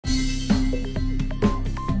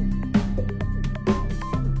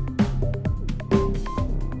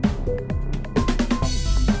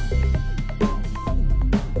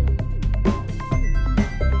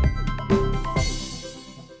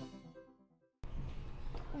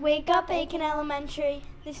Wake up, Aiken Elementary.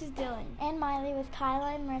 This is Dylan. And Miley with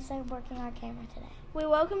Kyla and Marissa working our camera today. We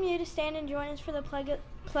welcome you to stand and join us for the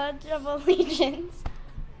Pledge of Allegiance.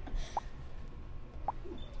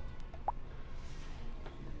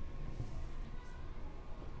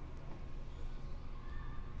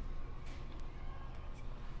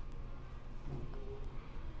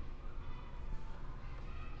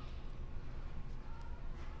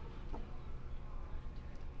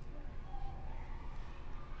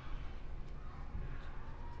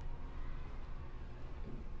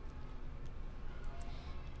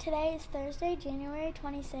 Today is Thursday, January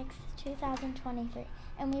 26th, 2023,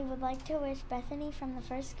 and we would like to wish Bethany from the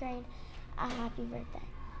first grade a happy birthday.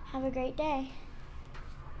 Have a great day.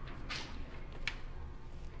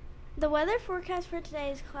 The weather forecast for today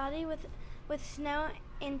is cloudy with snow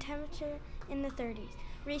and temperature in the 30s.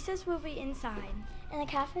 Recess will be inside. In the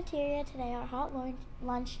cafeteria today, our hot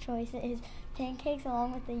lunch choice is pancakes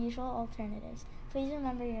along with the usual alternatives. Please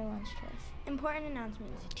remember your lunch choice. Important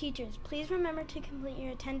announcements. Teachers, please remember to complete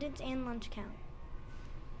your attendance and lunch count.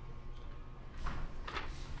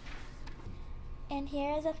 And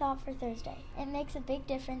here is a thought for Thursday. It makes a big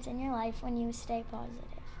difference in your life when you stay positive.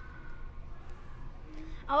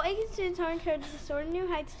 All Aiken students are encouraged to soar to new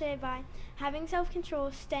heights today by having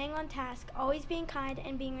self-control, staying on task, always being kind,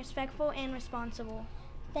 and being respectful and responsible.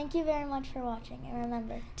 Thank you very much for watching, and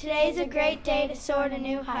remember, today is a great day to soar to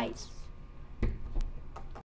new heights.